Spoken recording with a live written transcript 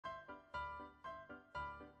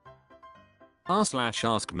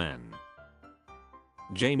r/AskMen.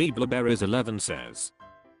 Jamie Blueberries 11 says,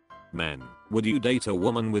 Men, would you date a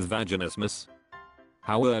woman with vaginismus?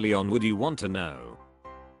 How early on would you want to know?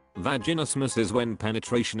 Vaginismus is when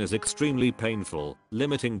penetration is extremely painful,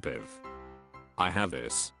 limiting PIV. I have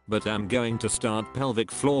this, but I'm going to start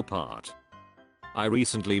pelvic floor part. I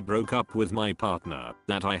recently broke up with my partner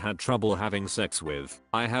that I had trouble having sex with.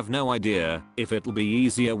 I have no idea if it'll be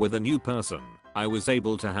easier with a new person. I was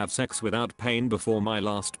able to have sex without pain before my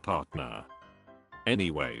last partner.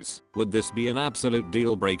 Anyways, would this be an absolute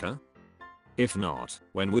deal breaker? If not,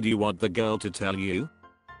 when would you want the girl to tell you?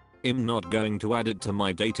 I'm not going to add it to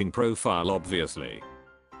my dating profile obviously.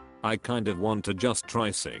 I kind of want to just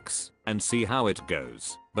try sex and see how it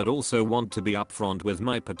goes, but also want to be upfront with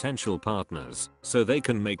my potential partners so they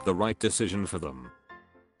can make the right decision for them.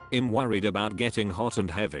 I'm worried about getting hot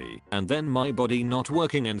and heavy and then my body not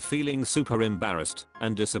working and feeling super embarrassed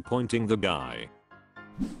and disappointing the guy.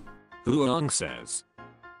 Huang says,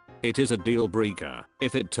 it is a deal breaker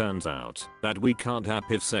if it turns out that we can't have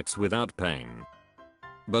PIV sex without pain.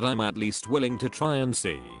 But I'm at least willing to try and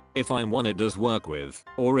see if I'm one it does work with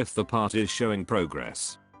or if the part is showing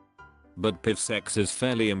progress. But PIV sex is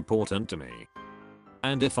fairly important to me.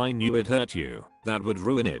 And if I knew it hurt you, that would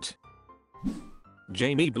ruin it.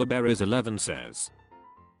 Jamie Blueberries 11 says,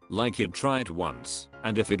 like you'd try it once,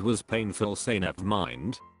 and if it was painful say never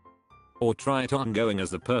mind. Or try it ongoing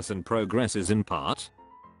as the person progresses in part.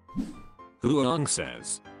 Huang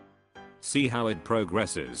says, see how it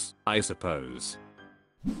progresses, I suppose.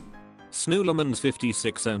 Snoolemans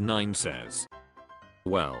 5609 says,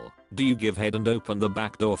 well, do you give head and open the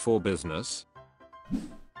back door for business?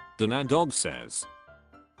 Donadog says,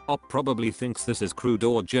 Op probably thinks this is crude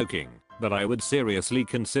or joking, but I would seriously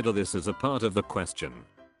consider this as a part of the question.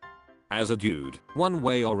 As a dude, one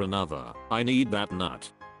way or another, I need that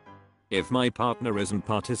nut. If my partner isn't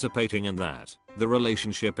participating in that, the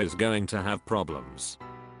relationship is going to have problems.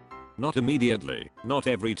 Not immediately, not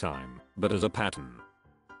every time, but as a pattern.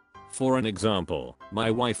 For an example,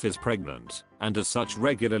 my wife is pregnant, and as such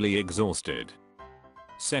regularly exhausted.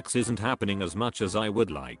 Sex isn't happening as much as I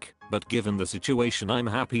would like, but given the situation I'm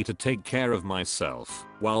happy to take care of myself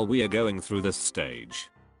while we are going through this stage.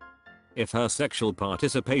 If her sexual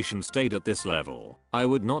participation stayed at this level, I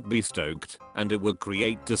would not be stoked, and it would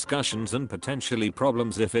create discussions and potentially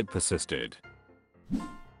problems if it persisted.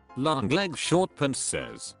 Long Leg Short Pants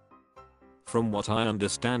says, from what I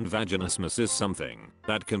understand vaginismus is something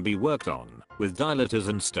that can be worked on with dilators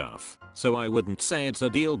and stuff, so I wouldn't say it's a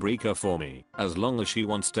deal breaker for me as long as she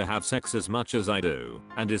wants to have sex as much as I do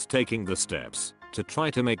and is taking the steps to try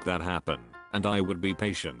to make that happen, and I would be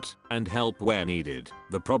patient and help where needed.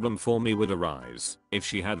 The problem for me would arise if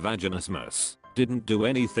she had vaginismus, didn't do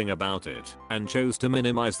anything about it, and chose to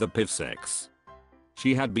minimize the PIV sex.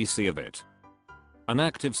 She had BC of it. An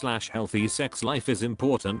active/healthy sex life is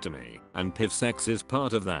important to me, and PIV sex is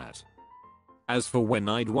part of that. As for when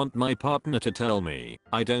I'd want my partner to tell me,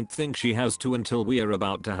 I don't think she has to until we are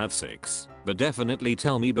about to have sex, but definitely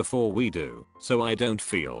tell me before we do, so I don't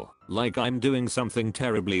feel like I'm doing something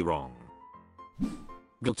terribly wrong.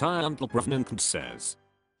 Giltiantlepravnankant says,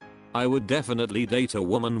 I would definitely date a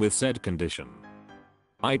woman with said condition.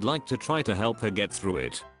 I'd like to try to help her get through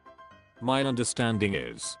it. My understanding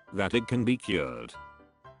is that it can be cured.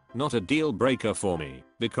 Not a deal breaker for me,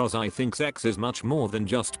 because I think sex is much more than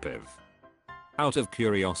just PIV. Out of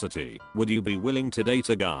curiosity, would you be willing to date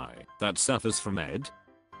a guy that suffers from ED?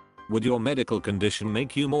 Would your medical condition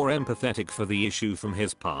make you more empathetic for the issue from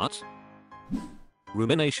his part?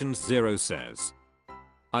 Ruminations 0 says,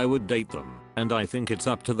 I would date them, and I think it's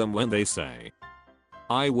up to them when they say.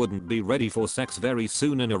 I wouldn't be ready for sex very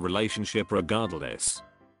soon in a relationship regardless.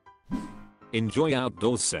 Enjoy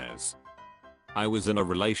Outdoors says, I was in a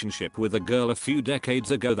relationship with a girl a few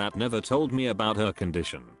decades ago that never told me about her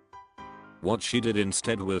condition. What she did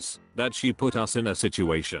instead was that she put us in a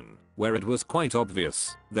situation where it was quite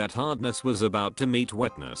obvious that hardness was about to meet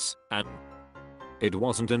wetness, and it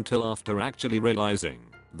wasn't until after actually realizing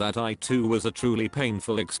that I too was a truly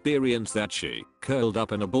painful experience that she, curled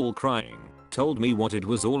up in a ball crying, told me what it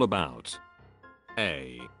was all about.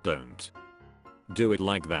 Don't do it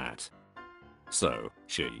like that. So,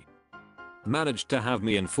 she managed to have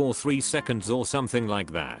me in for 3 seconds or something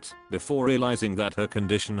like that, before realizing that her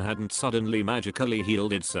condition hadn't suddenly magically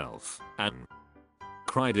healed itself, and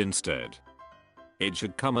cried instead. It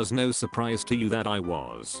should come as no surprise to you that I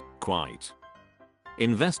was quite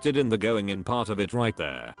invested in the going in part of it right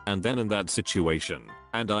there and then in that situation,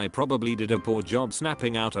 and I probably did a poor job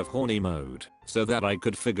snapping out of horny mode so that I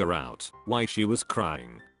could figure out why she was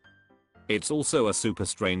crying. It's also a super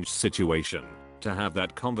strange situation to have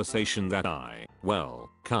that conversation that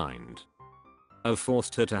kind of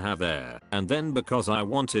forced her to have there, and then because I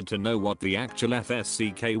wanted to know what the actual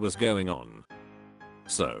FSCK was going on.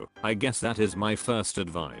 So, I guess that is my first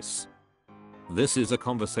advice. This is a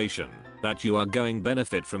conversation that you are going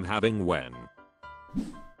benefit from having when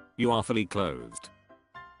you are fully clothed.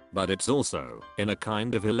 But it's also, in a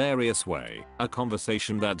kind of hilarious way, a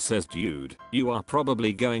conversation that says, dude, you are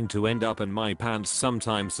probably going to end up in my pants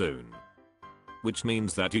sometime soon. Which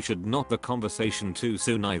means that you should not the conversation too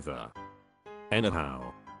soon either.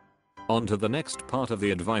 Anyhow, on to the next part of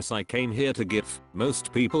the advice I came here to give.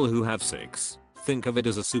 Most people who have sex think of it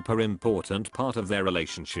as a super important part of their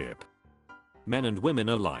relationship. Men and women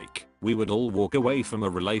alike, we would all walk away from a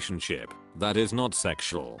relationship that is not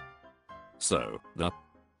sexual. So, the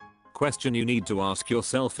question you need to ask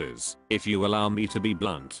yourself is, if you allow me to be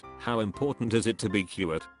blunt, how important is it to be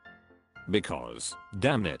cured? Because,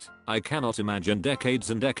 damn it, I cannot imagine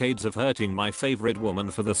decades and decades of hurting my favorite woman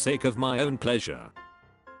for the sake of my own pleasure.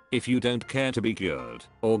 If you don't care to be cured,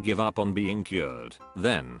 or give up on being cured,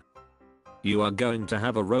 then you are going to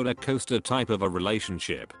have a roller coaster type of a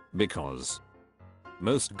relationship, because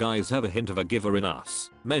most guys have a hint of a giver in us,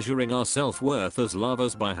 measuring our self-worth as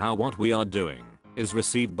lovers by how what we are doing is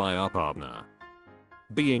received by our partner.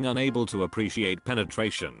 Being unable to appreciate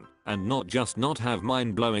penetration, and not just not have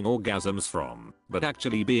mind-blowing orgasms from, but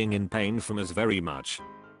actually being in pain from, is very much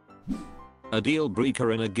a deal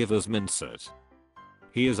breaker in a giver's mindset.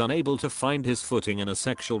 He is unable to find his footing in a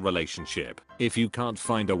sexual relationship if you can't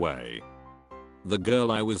find a way. The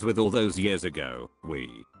girl I was with all those years ago, we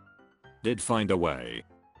did find a way.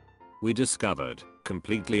 We discovered,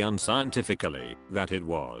 completely unscientifically, that it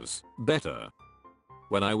was better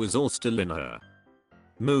when I was all still in her.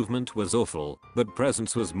 Movement was awful, but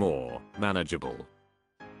presence was more manageable.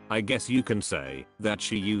 I guess you can say that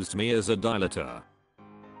she used me as a dilator.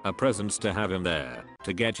 A presence to have him there,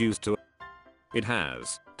 to get used to. It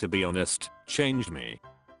has, to be honest, changed me.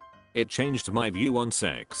 It changed my view on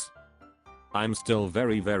sex. I'm still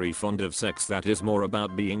very fond of sex that is more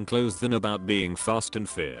about being close than about being fast and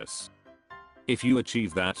fierce. If you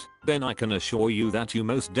achieve that, then I can assure you that you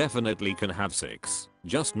most definitely can have sex,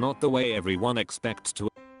 just not the way everyone expects to.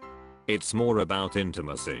 It's more about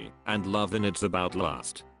intimacy and love than it's about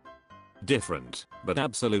lust. Different, but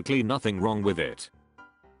absolutely nothing wrong with it.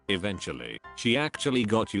 Eventually, she actually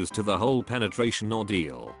got used to the whole penetration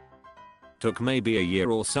ordeal. Took maybe a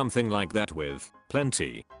year or something like that with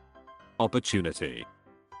plenty opportunity.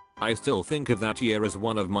 I still think of that year as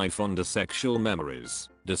one of my fondest sexual memories,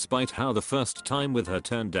 despite how the first time with her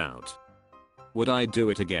turned out. Would I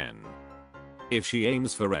do it again? If she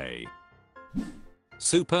aims for a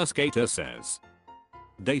Super Skater says,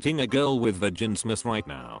 dating a girl with vaginismus right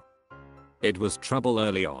now. It was trouble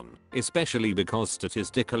early on, especially because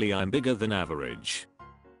statistically I'm bigger than average.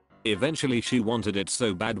 Eventually she wanted it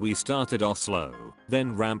so bad we started off slow,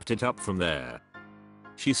 then ramped it up from there.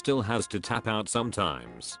 She still has to tap out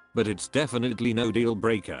sometimes, but it's definitely no deal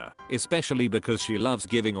breaker, especially because she loves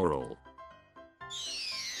giving oral.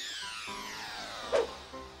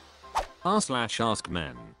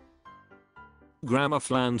 r/AskMen. Grammar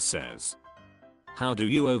Flan says, how do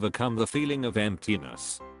you overcome the feeling of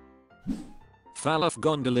emptiness? Falaf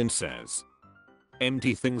Gondolin says,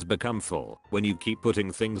 empty things become full when you keep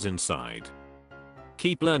putting things inside.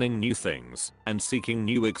 Keep learning new things and seeking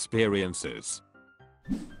new experiences.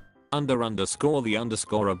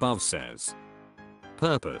 _the_ above says,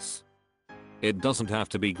 purpose. It doesn't have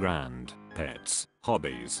to be grand, pets,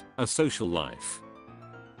 hobbies, a social life.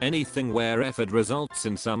 Anything where effort results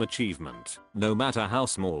in some achievement, no matter how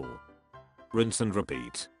small. Rinse and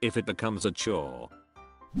repeat if it becomes a chore.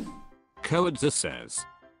 Coedza says,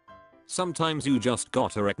 sometimes you just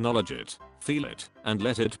gotta acknowledge it, feel it, and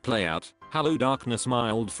let it play out. Hello darkness my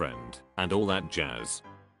old friend, and all that jazz.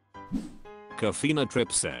 Kafina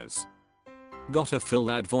Trip says, gotta fill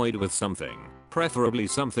that void with something, preferably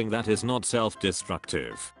something that is not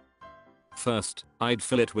self-destructive. First, I'd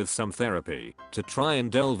fill it with some therapy to try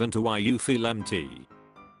and delve into why you feel empty.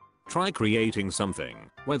 Try creating something,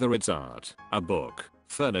 whether it's art, a book,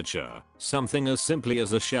 furniture, something as simply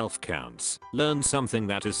as a shelf counts. Learn something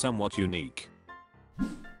that is somewhat unique.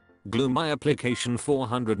 Glue My Application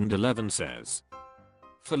 411 says,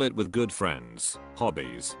 fill it with good friends,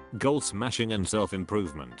 hobbies, goal smashing and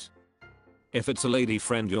self-improvement. If it's a lady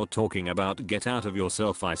friend you're talking about, get out of your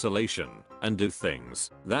self-isolation and do things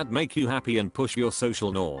that make you happy and push your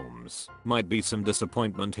social norms. Might be some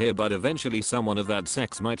disappointment here, but eventually someone of that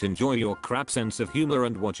sex might enjoy your crap sense of humor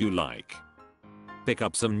and what you like. Pick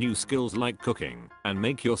up some new skills like cooking and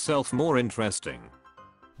make yourself more interesting.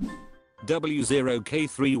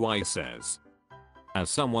 W0K3Y says, as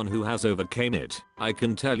someone who has overcame it, I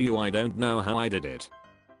can tell you I don't know how I did it.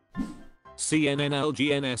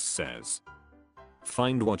 CNNLGNS says,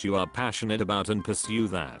 find what you are passionate about and pursue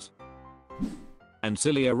that. And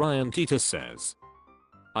Cilia Ryan Titus says,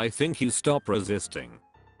 I think you stop resisting.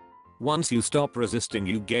 Once you stop resisting,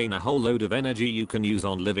 you gain a whole load of energy you can use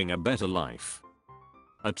on living a better life.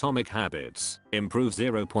 Atomic Habits, improve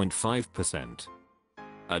 0.5%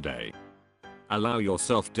 a day. Allow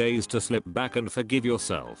yourself days to slip back and forgive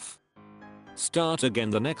yourself. Start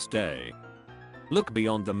again the next day. Look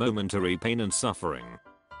beyond the momentary pain and suffering.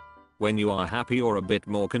 When you are happy or a bit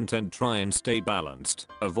more content, try and stay balanced.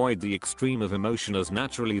 Avoid the extreme of emotion as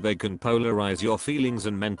naturally they can polarize your feelings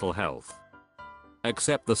and mental health.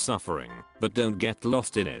 Accept the suffering, but don't get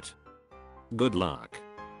lost in it. Good luck.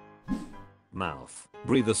 Mouth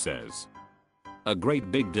Breather says, a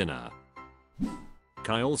great big dinner.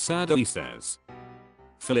 Kyle Sadowski says,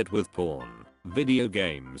 fill it with porn, video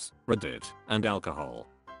games, Reddit, and alcohol.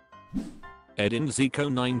 Edin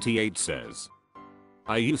Zico 98 says,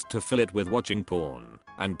 I used to fill it with watching porn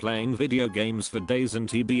and playing video games for days, and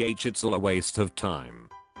TBH it's all a waste of time.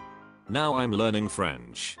 Now I'm learning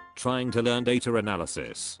French, trying to learn data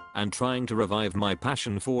analysis, and trying to revive my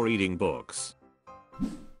passion for reading books.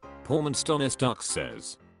 Pormanstonis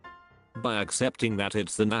says, by accepting that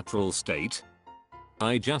it's the natural state.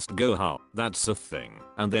 I just go ha, that's a thing,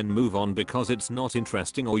 and then move on because it's not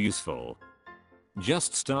interesting or useful.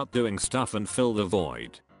 Just start doing stuff and fill the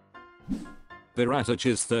void.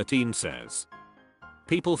 Viratachis 13 says,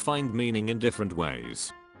 people find meaning in different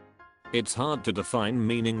ways. It's hard to define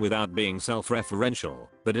meaning without being self-referential,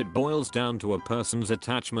 but it boils down to a person's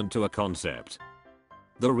attachment to a concept.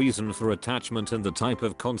 The reason for attachment and the type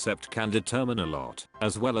of concept can determine a lot,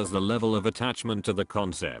 as well as the level of attachment to the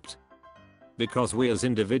concept. Because we as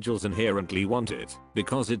individuals inherently want it,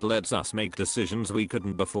 because it lets us make decisions we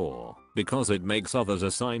couldn't before, because it makes others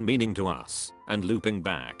assign meaning to us, and looping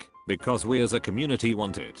back, because we as a community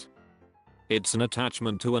want it. It's an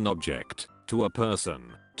attachment to an object, to a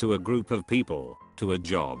person, to a group of people, to a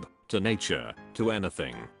job, to nature, to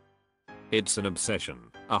anything. It's an obsession,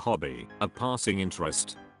 a hobby, a passing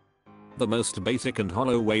interest. The most basic and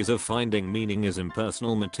hollow ways of finding meaning is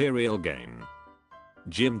impersonal material gain.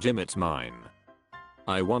 Jim it's mine.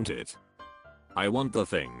 I want it. I want the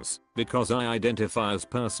things, because I identify as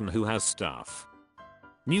person who has stuff.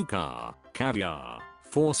 New car, caviar,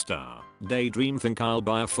 4-star, daydream, think I'll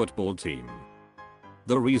buy a football team.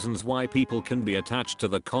 The reasons why people can be attached to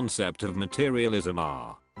the concept of materialism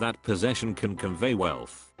are that possession can convey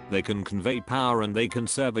wealth, they can convey power, and they can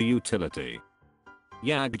serve a utility.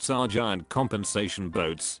 Yachts are giant compensation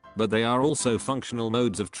boats, but they are also functional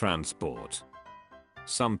modes of transport.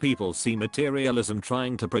 Some people see materialism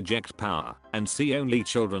trying to project power and see only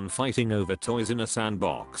children fighting over toys in a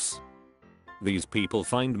sandbox. These people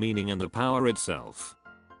find meaning in the power itself.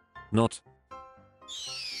 Not.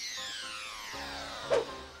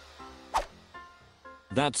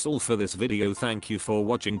 That's all for this video. Thank you for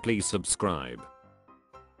watching. Please subscribe.